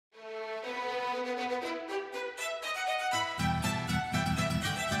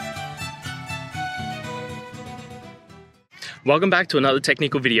Welcome back to another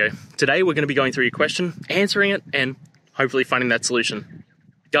technical video. Today we're going to be going through your question, answering it, and hopefully finding that solution.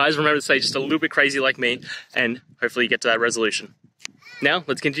 Guys, remember to stay just a little bit crazy like me, and hopefully you get to that resolution. Now,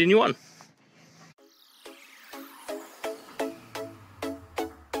 let's continue on.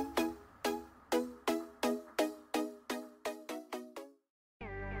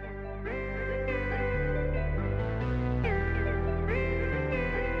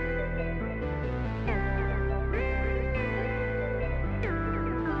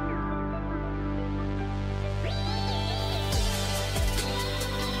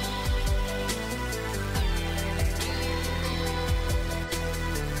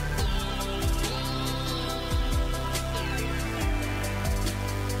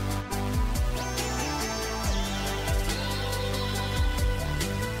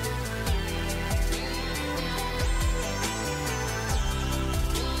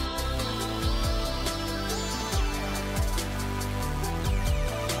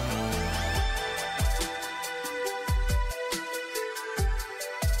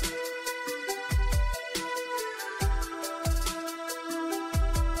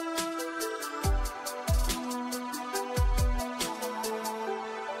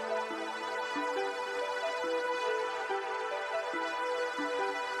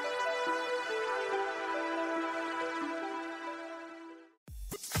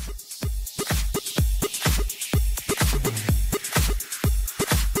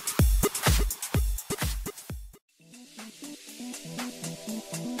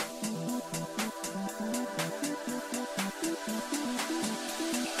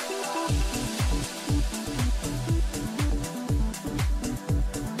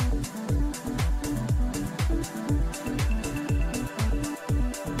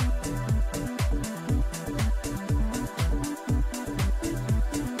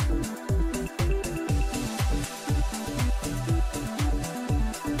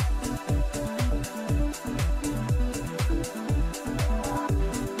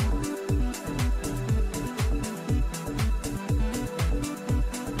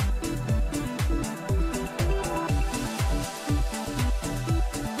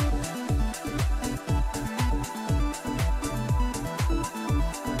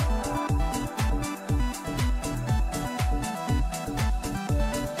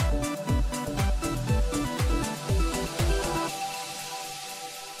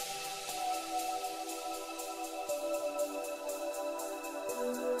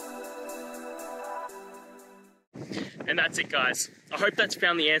 And that's it, guys. I hope that's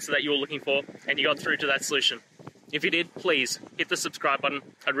found the answer that you were looking for and you got through to that solution. If you did, please hit the subscribe button.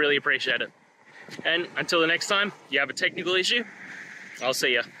 I'd really appreciate it. And until the next time you have a technical issue, I'll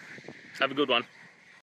see ya. Have a good one.